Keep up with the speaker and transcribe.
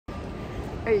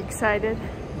Are you excited?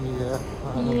 Yeah.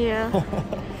 Yeah.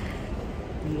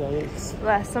 Yes.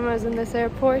 Last time I was in this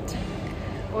airport,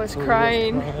 I was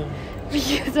crying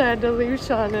because I had to leave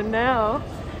Sean, and now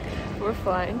we're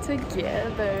flying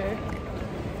together.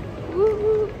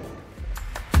 Woo!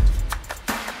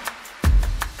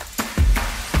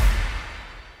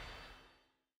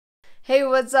 Hey,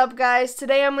 what's up guys?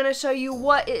 Today I'm going to show you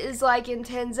what it is like in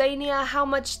Tanzania, how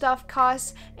much stuff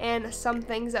costs, and some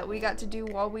things that we got to do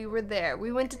while we were there.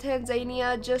 We went to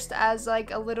Tanzania just as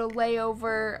like a little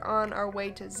layover on our way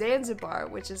to Zanzibar,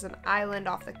 which is an island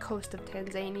off the coast of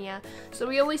Tanzania. So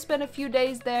we only spent a few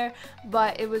days there,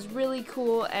 but it was really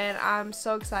cool and I'm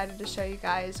so excited to show you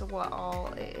guys what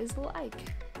all it is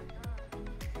like.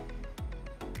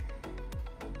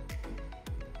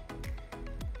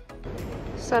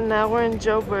 So now we're in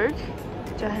Joburg,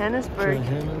 Johannesburg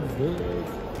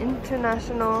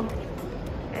International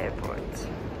Airport.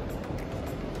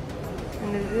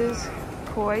 And it is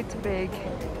quite big.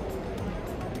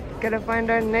 Gotta find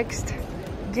our next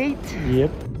gate.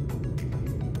 Yep.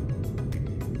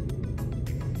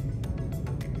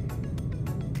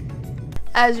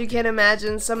 As you can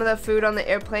imagine, some of the food on the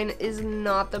airplane is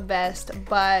not the best,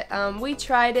 but we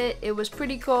tried it. It was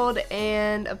pretty cold,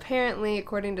 and apparently,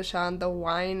 according to Sean, the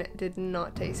wine did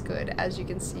not taste good, as you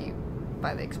can see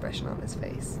by the expression on his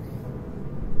face.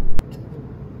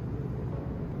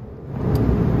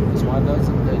 This wine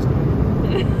doesn't taste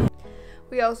good.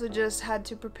 We also just had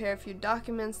to prepare a few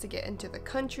documents to get into the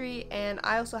country, and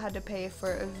I also had to pay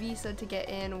for a visa to get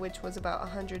in, which was about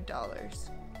 $100.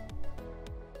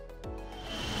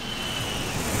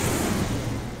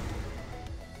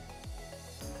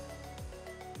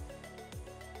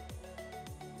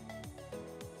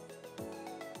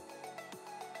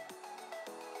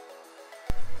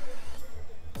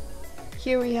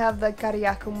 Here we have the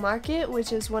Kariakoo market,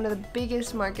 which is one of the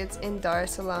biggest markets in Dar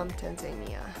es Salaam,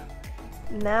 Tanzania.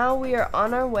 Now we are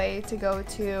on our way to go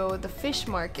to the fish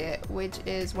market, which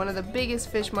is one of the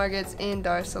biggest fish markets in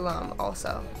Dar es Salaam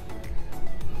also.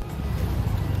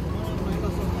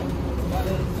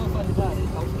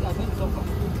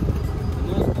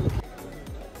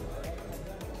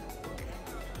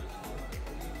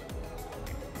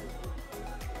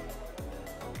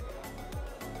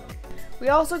 We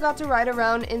also got to ride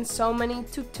around in so many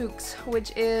tuk-tuks,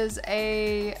 which is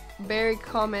a very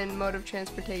common mode of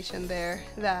transportation there.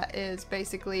 That is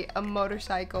basically a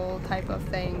motorcycle type of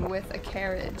thing with a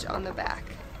carriage on the back.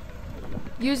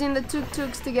 Using the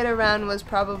tuk-tuks to get around was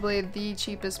probably the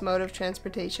cheapest mode of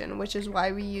transportation, which is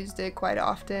why we used it quite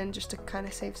often, just to kind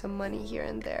of save some money here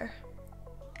and there.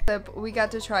 We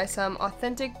got to try some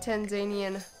authentic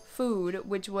Tanzanian food,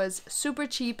 which was super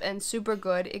cheap and super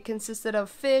good. It consisted of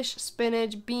fish,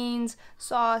 spinach, beans,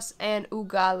 sauce, and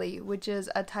ugali, which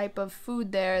is a type of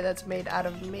food there that's made out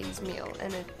of maize meal,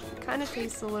 and it kind of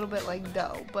tastes a little bit like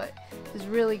dough, but is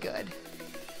really good.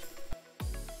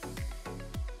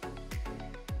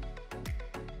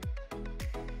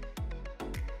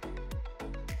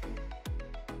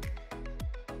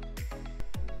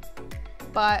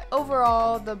 But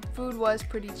overall, the food was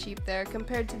pretty cheap there.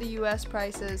 Compared to the US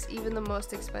prices, even the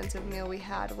most expensive meal we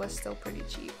had was still pretty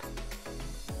cheap.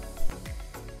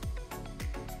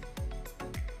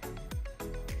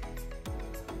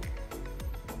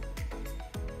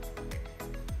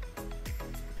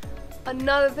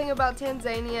 Another thing about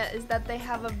Tanzania is that they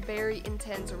have a very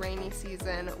intense rainy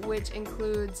season, which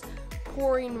includes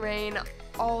pouring rain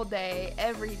all day,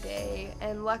 every day,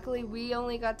 and luckily we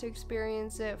only got to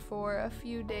experience it for a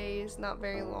few days, not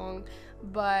very long,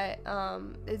 but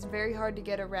it's very hard to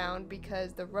get around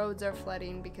because the roads are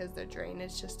flooding because their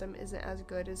drainage system isn't as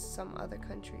good as some other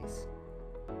countries.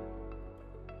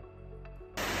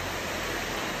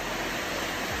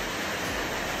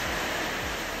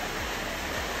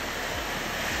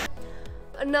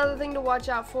 Another thing to watch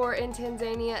out for in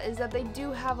Tanzania is that they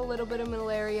do have a little bit of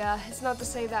malaria. It's not to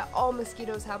say that all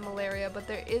mosquitoes have malaria, but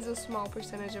there is a small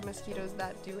percentage of mosquitoes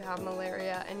that do have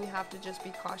malaria, and you have to just be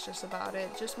cautious about it.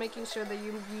 Just making sure that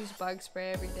you use bug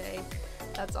spray every day.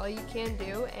 That's all you can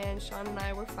do, and Sean and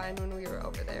I were fine when we were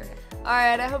over there.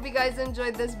 Alright, I hope you guys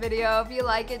enjoyed this video. If you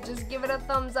like it, just give it a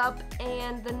thumbs up,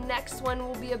 and the next one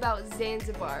will be about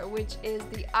Zanzibar, which is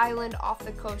the island off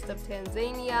the coast of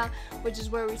Tanzania, which is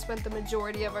where we spent the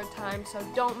majority of our time, so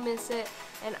don't miss it,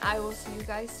 and I will see you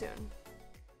guys soon.